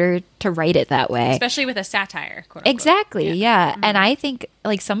smarter to write it that way. Especially with a satire, quote unquote. Exactly, yeah. And I think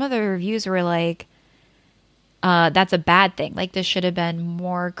like some of the reviews were like, that's a bad thing. Like this should have been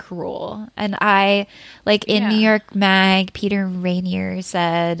more cruel. And I like in New York Mag, Peter Rainier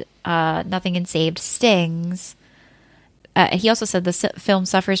said, nothing in Saved stings. He also said the film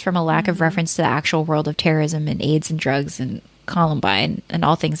suffers from a lack of reference to the actual world of terrorism and AIDS and drugs and Columbine and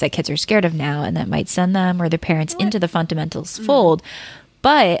all things that kids are scared of now, and that might send them or their parents into the fundamentals fold.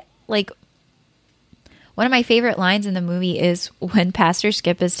 But like one of my favorite lines in the movie is when Pastor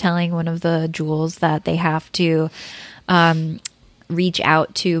Skip is telling one of the Jules that they have to reach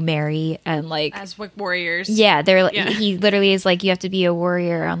out to Mary and like as like warriors. Yeah, he literally is like, you have to be a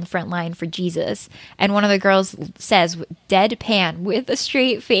warrior on the front line for Jesus. And one of the girls says, deadpan with a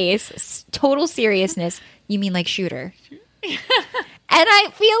straight face, total seriousness, you mean like shooter? And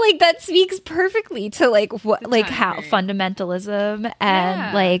I feel like that speaks perfectly to like what, like how fundamentalism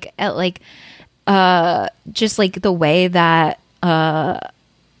and just like the way that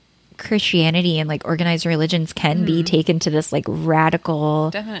Christianity and like organized religions can be taken to this like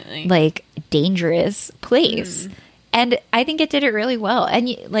radical, definitely like dangerous place. And I think it did it really well. And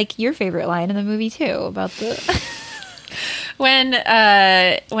like your favorite line in the movie too about the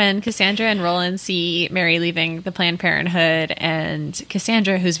when Cassandra and Roland see Mary leaving the Planned Parenthood, and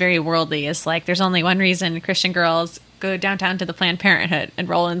Cassandra, who's very worldly, is like, there's only one reason Christian girls go downtown to the Planned Parenthood, and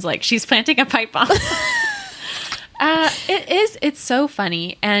Roland's like, she's planting a pipe bomb. It's so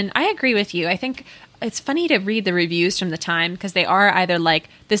funny, and I agree with you. I think it's funny to read the reviews from the time, because they are either like,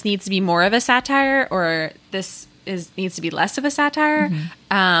 this needs to be more of a satire, or this needs to be less of a satire.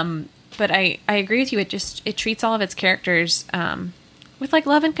 But I agree with you. It treats all of its characters with like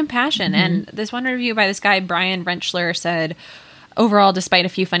love and compassion. And this one review by this guy Brian Rentschler said, overall, despite a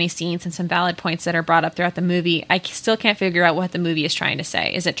few funny scenes and some valid points that are brought up throughout the movie, I still can't figure out what the movie is trying to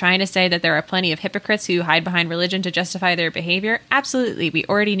say. Is it trying to say that there are plenty of hypocrites who hide behind religion to justify their behavior? Absolutely. We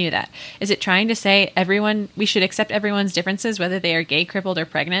already knew that. Is it trying to say we should accept everyone's differences, whether they are gay, crippled, or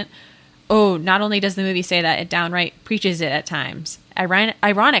pregnant? Oh, not only does the movie say that, it downright preaches it at times.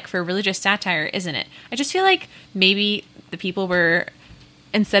 Ironic for religious satire, isn't it? I just feel like maybe the people were,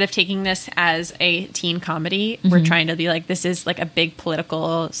 instead of taking this as a teen comedy, we're trying to be like, this is like a big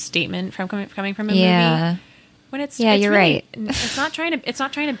political statement coming from a movie. When it's you're really, right. It's not trying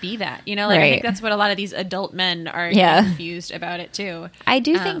to be that, you know. Like I think that's what a lot of these adult men are confused about it too. I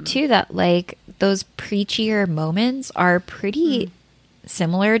do think too that like those preachier moments are pretty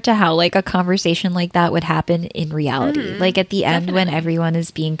similar to how like a conversation like that would happen in reality. Like at the end when everyone is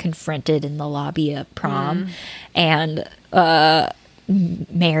being confronted in the lobby of prom and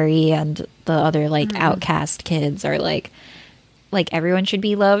Mary and the other like outcast kids are like everyone should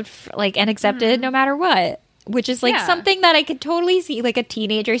be loved and accepted no matter what, which is like something that I could totally see like a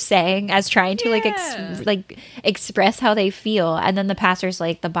teenager saying as trying to express how they feel. And then the pastor's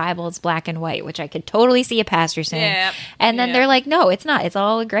like, the Bible is black and white, which I could totally see a pastor saying. And then they're like, no, it's not, it's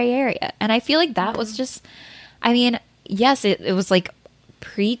all a gray area. And I feel like that was just, I mean, yes, it was like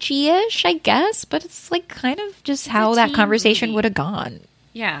preachy-ish, I guess, but it's like kind of just how that conversation would have gone.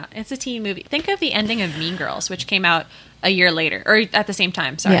 Yeah, it's a teen movie. Think of the ending of Mean Girls, which came out a year later, or at the same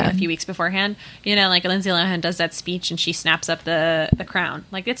time, a few weeks beforehand. You know, like Lindsay Lohan does that speech and she snaps up the crown.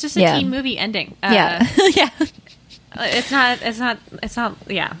 Like, it's just a teen movie ending. It's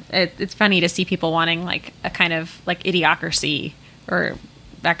funny to see people wanting like a kind of like idiocracy or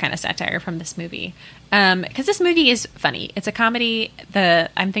that kind of satire from this movie. Because this movie is funny. It's a comedy.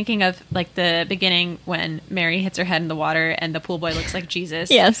 I'm thinking of like the beginning when Mary hits her head in the water and the pool boy looks like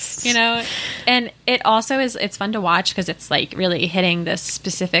Jesus. Yes. You know, and it also it's fun to watch because it's like really hitting this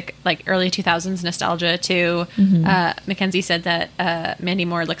specific like early 2000s nostalgia too. Mackenzie said that Mandy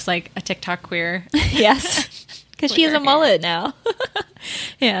Moore looks like a TikTok queer. Yes. Because she has a mullet now.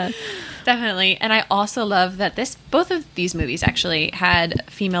 Yeah. Definitely. And I also love that both of these movies actually had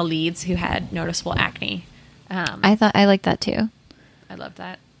female leads who had noticeable acne. I like that too. I love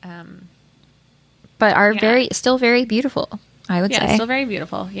that. But are still very beautiful, I would say. Yeah, still very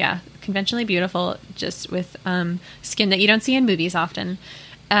beautiful. Yeah. Conventionally beautiful, just with skin that you don't see in movies often.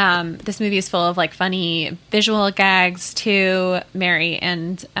 This movie is full of like funny visual gags too. Mary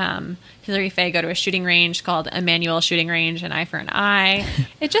and Hilary Faye go to a shooting range called Emmanuel Shooting Range, an eye for an eye.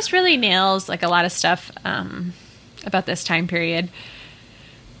 It just really nails like a lot of stuff about this time period.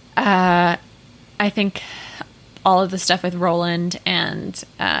 I think all of the stuff with Roland and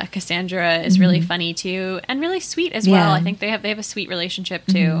Cassandra is really funny too, and really sweet as well. I think they have a sweet relationship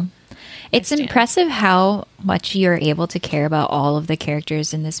too. It's impressive how much you're able to care about all of the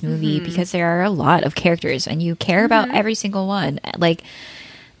characters in this movie because there are a lot of characters and you care about every single one. Like,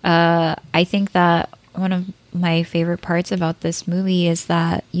 I think that one of my favorite parts about this movie is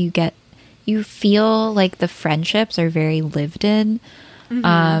that you feel like the friendships are very lived in.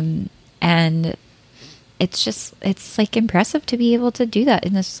 And it's like impressive to be able to do that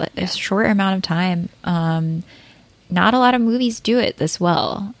in this a short amount of time. Not a lot of movies do it this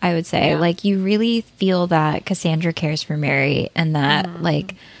well, I would say. Like, you really feel that Cassandra cares for Mary and that,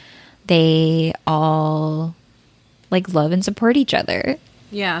 like, they all, like, love and support each other.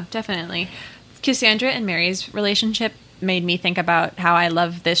 Yeah, definitely. Cassandra and Mary's relationship made me think about how I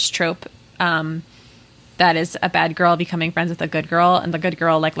love this trope that is a bad girl becoming friends with a good girl and the good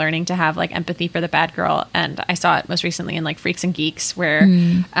girl, like, learning to have, like, empathy for the bad girl. And I saw it most recently in, like, Freaks and Geeks where...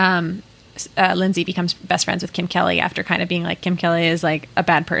 Lindsay becomes best friends with Kim Kelly after kind of being like, Kim Kelly is like a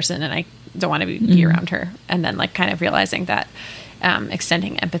bad person and I don't want to be around her. And then like kind of realizing that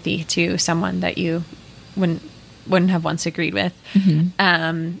extending empathy to someone that you wouldn't have once agreed with.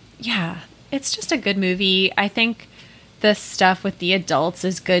 Yeah, it's just a good movie. I think the stuff with the adults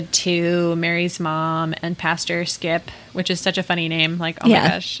is good too. Mary's mom and Pastor Skip, which is such a funny name. Like, oh my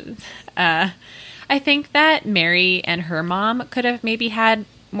gosh. I think that Mary and her mom could have maybe had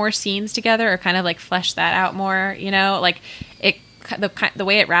more scenes together or kind of like flesh that out more, you know, like the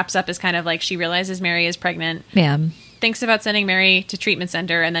way it wraps up is kind of like she realizes Mary is pregnant, thinks about sending Mary to treatment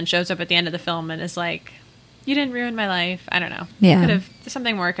center, and then shows up at the end of the film and is like, you didn't ruin my life. I don't know.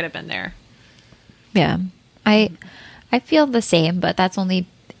 Something more could have been there. I feel the same, but that's only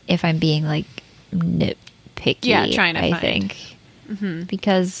if I'm being like nitpicky. Trying to find. think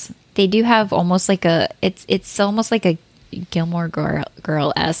because they do have almost like it's almost like a Gilmore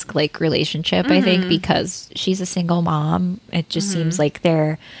Girl-esque like relationship, I think, because she's a single mom. It just seems like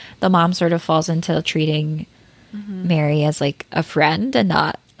the mom sort of falls into treating Mary as like a friend and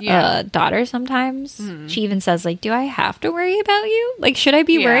not a daughter sometimes. She even says like, do I have to worry about you? Like, should I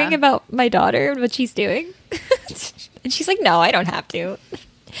be worrying about my daughter and what she's doing? And she's like, no, I don't have to.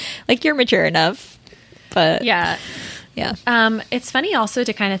 Like, you're mature enough. But yeah. It's funny also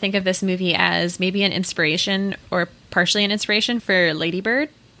to kind of think of this movie as maybe an inspiration or partially an inspiration for Lady Bird.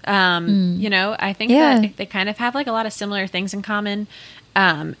 You know, I think that they kind of have like a lot of similar things in common.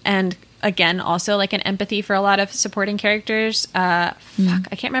 And again, also like an empathy for a lot of supporting characters. I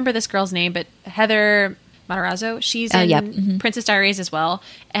can't remember this girl's name, but Heather Matarazzo, she's in Princess Diaries as well.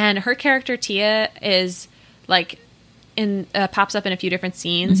 And her character Tia is like pops up in a few different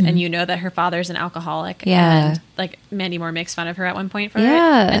scenes, and you know that her father's an alcoholic. And like Mandy Moore makes fun of her at one point for it.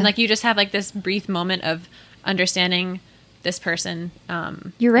 And like you just have like this brief moment of understanding this person.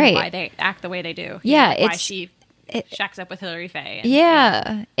 You're right. Why they act the way they do. Why she shacks up with Hilary Faye.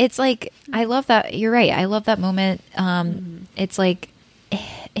 It's like, I love that. You're right. I love that moment. It's like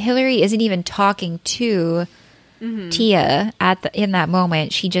Hilary isn't even talking to Tia in that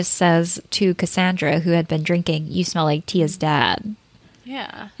moment. She just says to Cassandra, who had been drinking, "You smell like Tia's dad."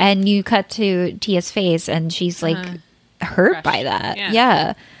 Yeah. And you cut to Tia's face and she's like hurt by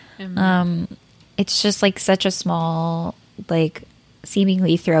that. It's just like such a small, like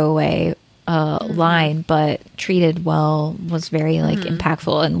seemingly throwaway line, but treated well, was very like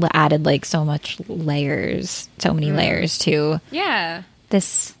impactful and added like so many layers to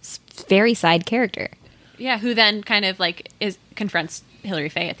this very side character. Yeah, who then kind of like confronts Hilary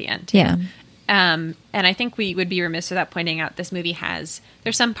Faye at the end. And I think we would be remiss without pointing out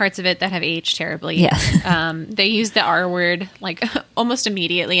there's some parts of it that have aged terribly. Yeah. They use the R word like almost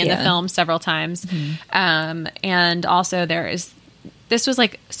immediately in the film several times. And also this was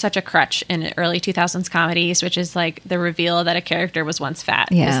like such a crutch in early 2000s comedies, which is like the reveal that a character was once fat.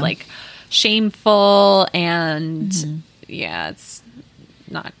 It was like shameful and it's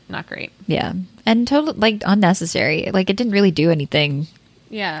not great. Yeah. And totally like unnecessary. Like it didn't really do anything.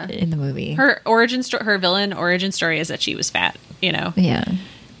 Yeah. In the movie. Her villain origin story is that she was fat, you know. Yeah.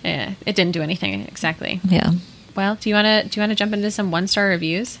 Yeah. It didn't do anything exactly. Yeah. Well, do you want to jump into some 1-star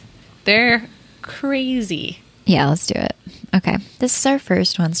reviews? They're crazy. Yeah, let's do it. Okay. This is our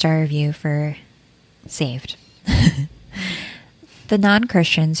first 1-star review for Saved. The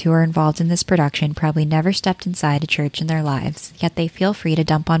non-Christians who are involved in this production probably never stepped inside a church in their lives, yet they feel free to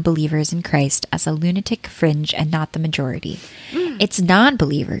dump on believers in Christ as a lunatic fringe and not the majority. It's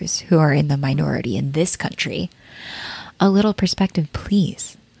non-believers who are in the minority in this country. A little perspective,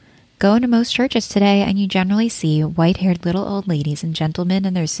 please. Go into most churches today and you generally see white-haired little old ladies and gentlemen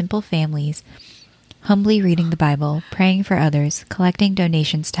and their simple families humbly reading the Bible, praying for others, collecting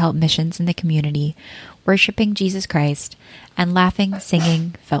donations to help missions in the community, worshiping Jesus Christ, and laughing,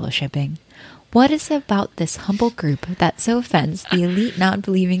 singing, fellowshipping. What is it about this humble group that so offends the elite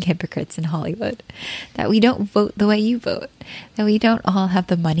non-believing hypocrites in Hollywood? That we don't vote the way you vote? That we don't all have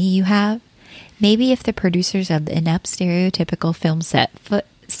the money you have? Maybe if the producers of the inept stereotypical film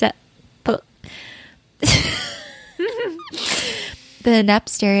the inept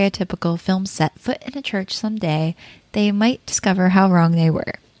stereotypical film set foot in a church someday, they might discover how wrong they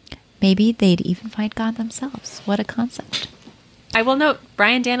were. Maybe they'd even find God themselves. What a concept. I will note,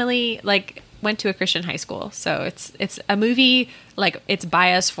 Brian Donnelly, went to a Christian high school, so it's a movie, it's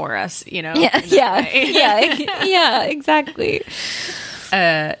by us for us, you know? Yeah, exactly.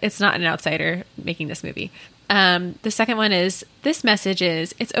 It's not an outsider making this movie. The second one is, this message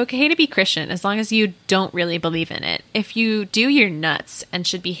is, it's okay to be Christian as long as you don't really believe in it. If you do, you're nuts and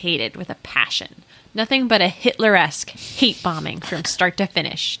should be hated with a passion. Nothing but a Hitler-esque hate bombing from start to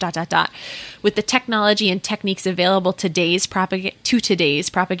finish, ... With the technology and techniques available to today's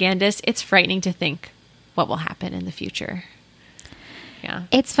propagandists, it's frightening to think what will happen in the future. Yeah.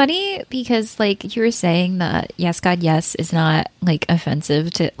 It's funny because, you were saying that Yes, God, Yes is not,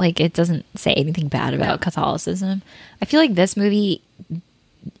 offensive to, it doesn't say anything bad about Catholicism. I feel like this movie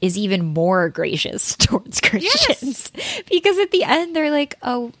is even more gracious towards Christians. Yes. Because at the end, they're like,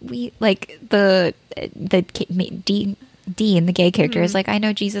 oh, we, Dean, the gay character, is like, I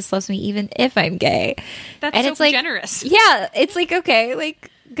know Jesus loves me even if I'm gay. That's and so generous. Yeah. It's okay,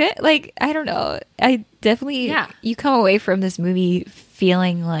 good. I don't know. I definitely, you come away from this movie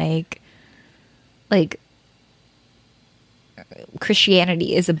feeling like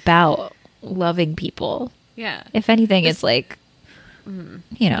Christianity is about loving people. Yeah. If anything, it's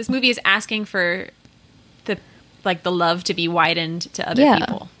you know, this movie is asking for the love to be widened to other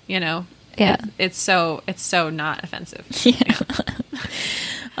people, you know? Yeah. It's so not offensive. Yeah.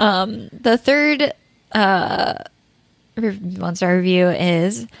 The third 1-star review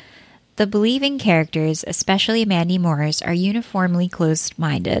is, the believing characters, especially Mandy Moore's, are uniformly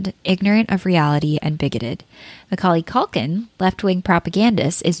closed-minded, ignorant of reality, and bigoted. Macaulay Culkin, left-wing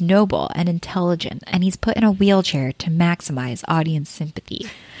propagandist, is noble and intelligent, and he's put in a wheelchair to maximize audience sympathy.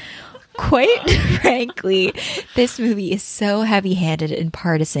 Quite frankly, this movie is so heavy-handed and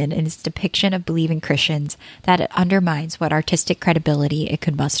partisan in its depiction of believing Christians that it undermines what artistic credibility it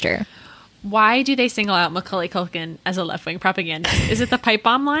could muster. Why do they single out Macaulay Culkin as a left-wing propagandist? Is it the pipe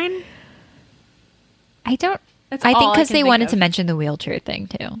bomb line? I think because they wanted to mention the wheelchair thing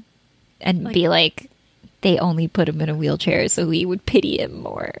too, and be like, they only put him in a wheelchair so we would pity him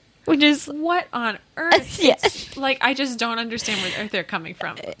more. Which is, what on earth? Yes. I just don't understand where they're coming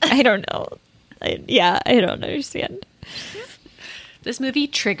from. I don't know. I don't understand. This movie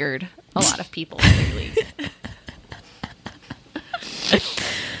triggered a lot of people, clearly.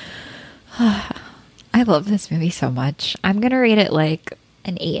 I love this movie so much. I'm gonna rate it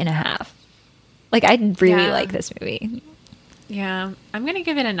an 8.5. I really like this movie. Yeah, I'm gonna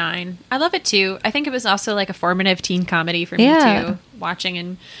give it a 9. I love it too. I think it was also a formative teen comedy for me too. Watching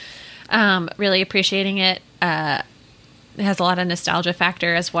and really appreciating it. It has a lot of nostalgia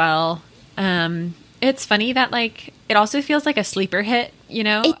factor as well. It's funny that it also feels like a sleeper hit. You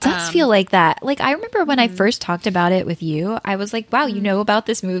know, it does feel like that. I remember when I first talked about it with you, I was like, "Wow, you know about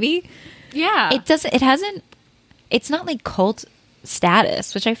this movie?" Yeah, it doesn't. It hasn't. It's not cult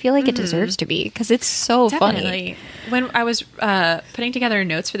status, which I feel like it deserves to be because it's so funny. Definitely. When I was putting together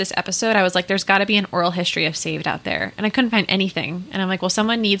notes for this episode, I was like, there's got to be an oral history of Saved out there. And I couldn't find anything. And I'm like, well,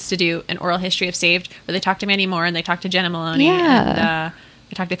 someone needs to do an oral history of Saved where they talk to Mandy Moore and they talk to Jenna Maloney. Yeah. And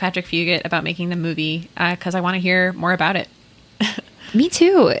they talk to Patrick Fugit about making the movie because I want to hear more about it. Me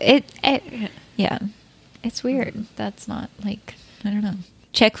too. Yeah. It's weird. That's not like, I don't know.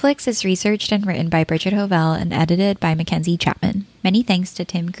 Chick Flicks is researched and written by Bridget Hovell and edited by Mackenzie Chapman. Many thanks to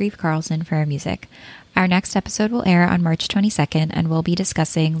Tim Grieve Carlson for our music. Our next episode will air on March 22nd, and we'll be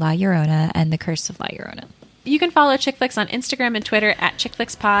discussing La Llorona and the Curse of La Llorona. You can follow Chick Flicks on Instagram and Twitter at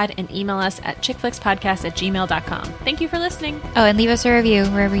ChickFlicksPod and email us at chickflickspodcast@gmail.com. Thank you for listening. Oh, and leave us a review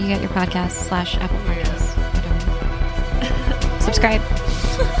wherever you get your podcasts / Apple Podcasts. Subscribe.